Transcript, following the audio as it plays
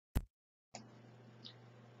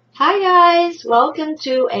Hi guys, welcome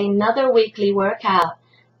to another weekly workout.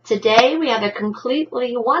 Today we have a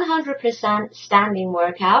completely 100% standing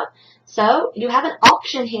workout. So you have an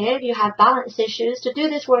option here if you have balance issues to do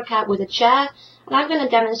this workout with a chair, and I'm going to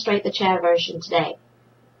demonstrate the chair version today.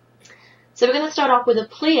 So we're going to start off with a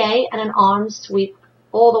plie and an arm sweep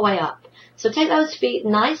all the way up. So take those feet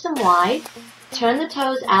nice and wide, turn the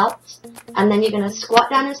toes out, and then you're going to squat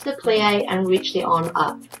down into the plie and reach the arm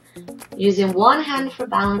up. Using one hand for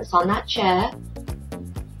balance on that chair.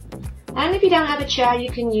 And if you don't have a chair,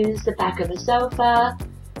 you can use the back of a sofa.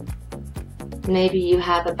 Maybe you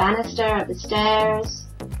have a banister at the stairs.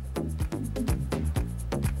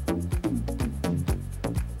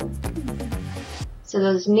 So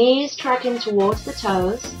those knees tracking towards the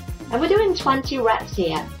toes. And we're doing 20 reps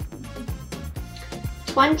here.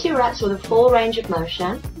 20 reps with a full range of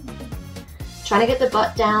motion. Trying to get the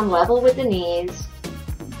butt down level with the knees.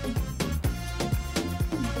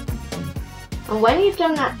 And when you've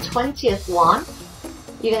done that 20th one,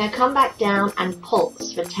 you're going to come back down and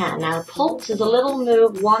pulse for 10. Now, pulse is a little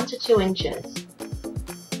move 1 to 2 inches.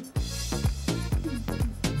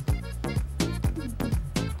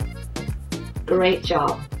 Great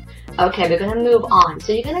job. Okay, we're going to move on.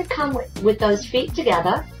 So you're going to come with those feet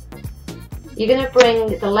together. You're going to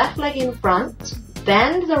bring the left leg in front,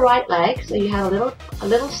 bend the right leg so you have a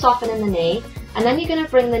little soften in the knee, and then you're going to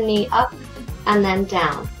bring the knee up and then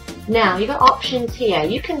down. Now, you've got options here.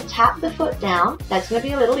 You can tap the foot down. That's going to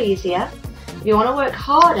be a little easier. If you want to work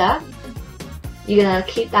harder, you're going to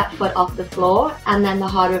keep that foot off the floor, and then the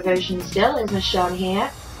harder version still is as shown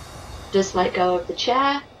here. Just let go of the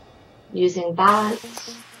chair, using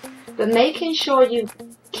balance, but making sure you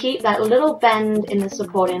keep that little bend in the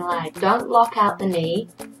supporting leg. Don't lock out the knee.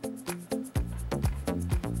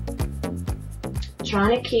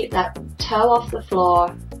 Trying to keep that toe off the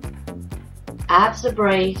floor. Abs are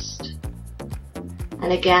braced,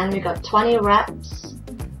 and again we've got 20 reps,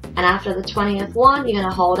 and after the 20th one you're going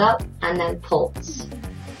to hold up and then pulse.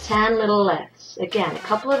 10 little lifts, again a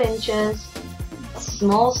couple of inches,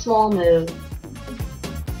 small move,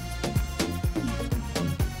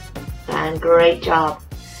 and great job.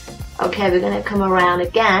 Okay, we're going to come around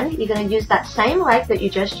again. You're going to use that same leg that you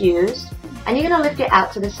just used, and you're going to lift it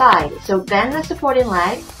out to the side. So bend the supporting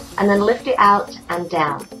leg and then lift it out and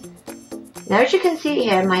down. Now, as you can see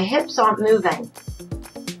here, my hips aren't moving.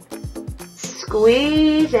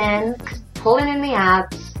 Squeeze in, pulling in the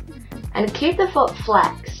abs, and keep the foot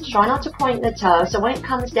flexed. Try not to point the toe, so when it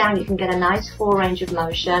comes down, you can get a nice full range of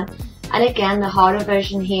motion. And again, the harder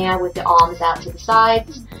version here with the arms out to the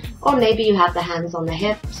sides, or maybe you have the hands on the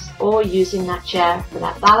hips, or using that chair for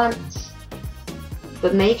that balance.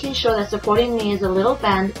 But making sure the supporting knee is a little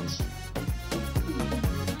bent.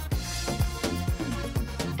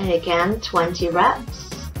 And again, 20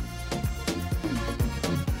 reps.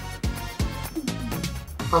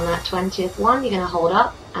 On that 20th one, you're going to hold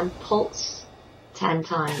up and pulse 10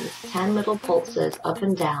 times. 10 little pulses up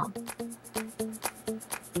and down.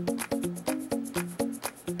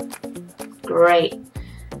 Great.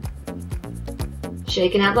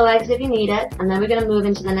 Shaking out the legs if you need it. And then we're going to move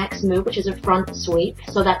into the next move, which is a front sweep.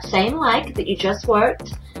 So that same leg that you just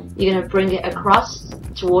worked, you're going to bring it across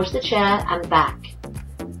towards the chair and back.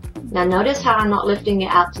 Now notice how I'm not lifting it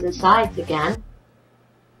out to the sides again.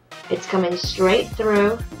 It's coming straight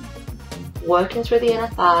through, working through the inner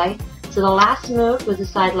thigh. So the last move was the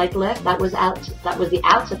side leg lift. That was the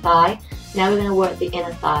outer thigh. Now we're going to work the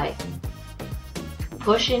inner thigh.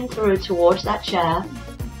 Pushing through towards that chair.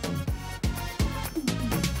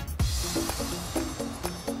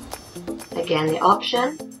 Again, the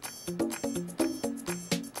option.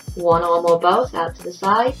 One arm or both out to the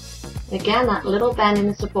side. Again, that little bend in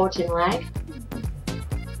the supporting leg.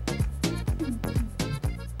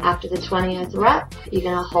 After the 20th rep, you're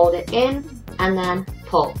going to hold it in and then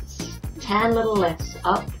pulse. 10 little lifts,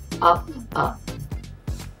 up, up, up.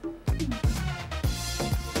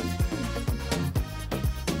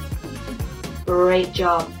 Great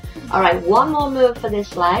job. Alright, one more move for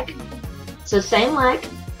this leg. So same leg,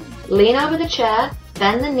 lean over the chair,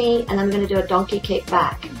 bend the knee, and then we're going to do a donkey kick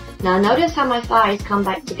back. Now notice how my thighs come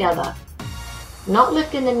back together. Not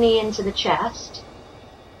lifting the knee into the chest.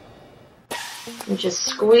 And just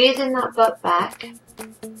squeezing that butt back.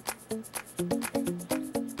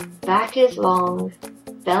 Back is long.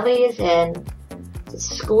 Belly is in. Just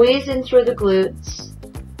squeezing through the glutes.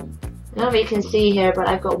 I don't know if you can see here, but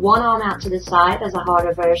I've got one arm out to the side as a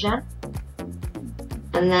harder version.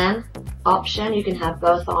 And then, option, you can have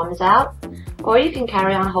both arms out. Or you can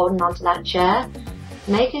carry on holding onto that chair.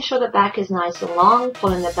 Making sure the back is nice and long,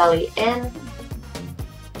 pulling the belly in.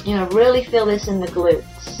 You know, really feel this in the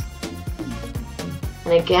glutes.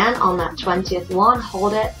 And again, on that 20th one,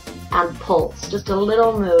 hold it and pulse. Just a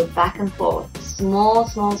little move back and forth. Small,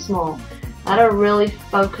 small, small. That'll really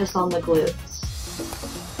focus on the glutes.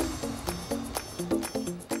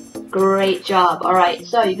 Great job. Alright,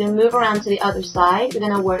 so you can move around to the other side. We're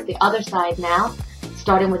going to work the other side now.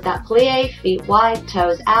 Starting with that plie, feet wide,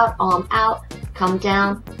 toes out, arm out, come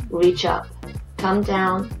down, reach up. Come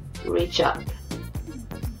down, reach up.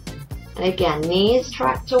 And again, knees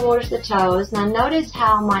track towards the toes. Now notice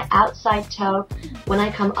how my outside toe, when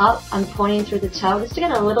I come up, I'm pointing through the toe just to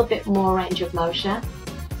get a little bit more range of motion.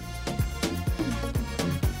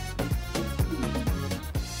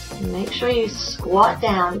 Make sure you squat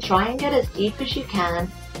down. Try and get as deep as you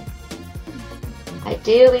can.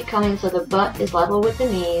 Ideally coming so the butt is level with the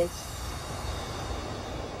knees.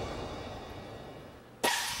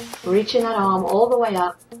 Reaching that arm all the way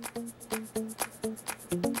up.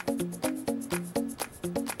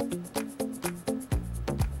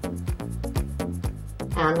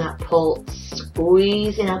 And that pulse,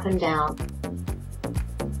 squeezing up and down.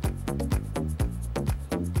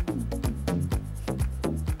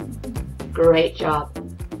 Great job.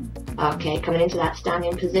 Okay, coming into that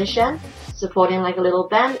standing position, supporting like a little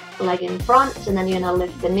bent, leg in front, and then you're going to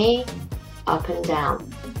lift the knee up and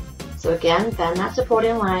down. So again, bend that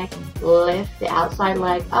supporting leg, lift the outside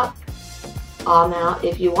leg up, arm out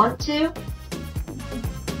if you want to.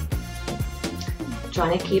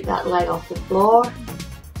 Trying to keep that leg off the floor,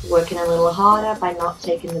 working a little harder by not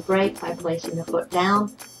taking the break, by placing the foot down.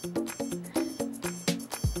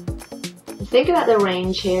 Think about the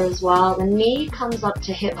range here as well. The knee comes up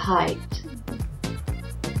to hip height.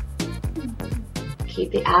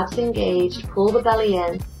 Keep the abs engaged, pull the belly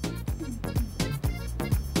in.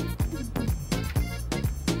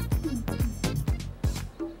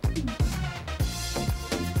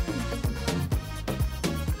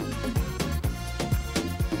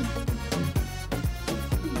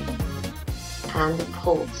 And the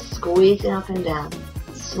pulse, squeezing up and down.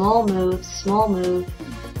 Small move, small move.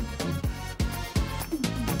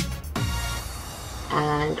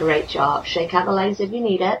 And great job. Shake out the legs if you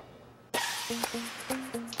need it.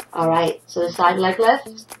 Alright, so the side leg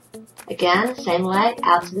lift. Again, same leg,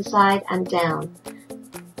 out to the side and down.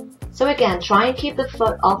 So again, try and keep the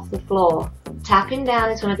foot off the floor. Tapping down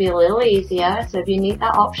is going to be a little easier, so if you need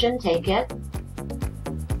that option, take it.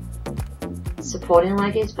 Supporting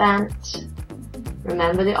leg is bent.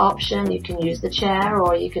 Remember the option, you can use the chair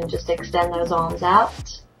or you can just extend those arms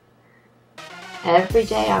out. Every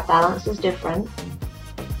day our balance is different.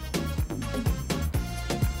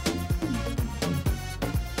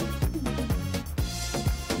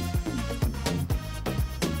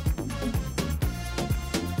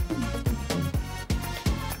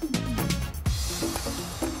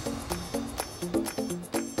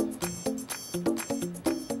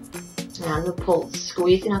 And the pulse,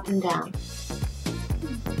 squeezing up and down.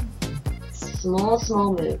 Small,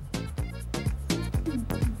 small move.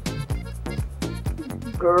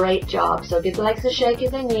 Great job. So give the legs a shake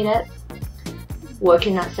if they need it.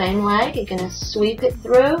 Working that same leg, you're going to sweep it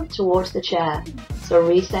through towards the chair. So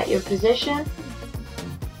reset your position.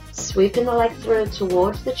 Sweeping the leg through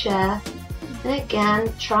towards the chair. And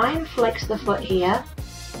again, try and flex the foot here.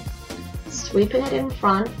 Sweeping it in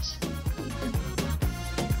front.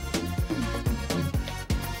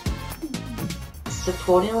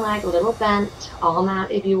 Supporting leg a little bent, arm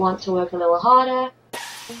out if you want to work a little harder.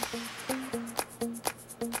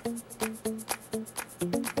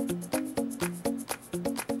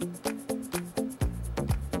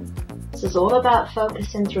 This is all about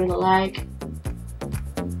focusing through the leg.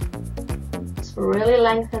 Just really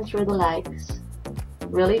lengthen through the legs.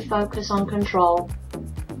 Really focus on control.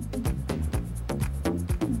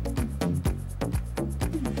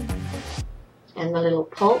 And the little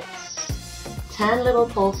pulse. 10 little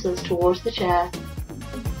pulses towards the chair.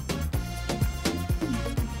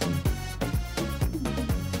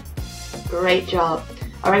 Great job.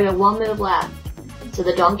 Alright, we have one move left. So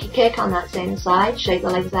the donkey kick on that same side, shake the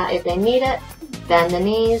legs out if they need it, bend the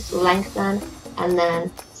knees, lengthen, and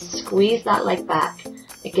then squeeze that leg back.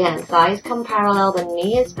 Again, thighs come parallel, the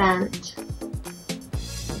knee is bent.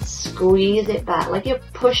 Squeeze it back, like you're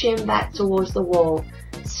pushing back towards the wall.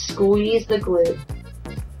 Squeeze the glute.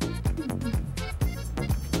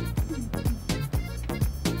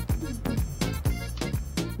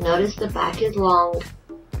 Notice the back is long.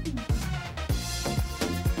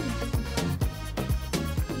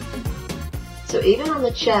 So even on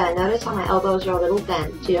the chair, notice how my elbows are a little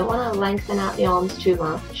bent. You don't want to lengthen out the arms too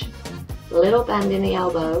much. A little bend in the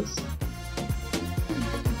elbows.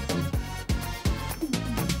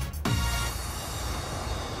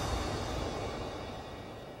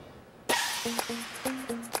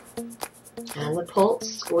 pull,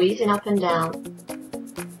 squeezing up and down.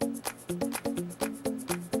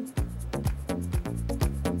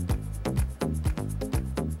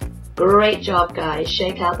 Great job, guys.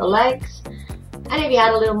 Shake out the legs. And if you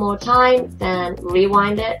had a little more time, then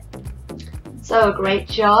rewind it. So great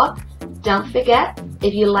job. Don't forget,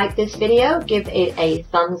 if you like this video, give it a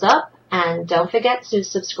thumbs up. And don't forget to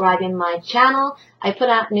subscribe in my channel. I put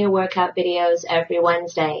out new workout videos every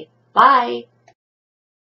Wednesday. Bye.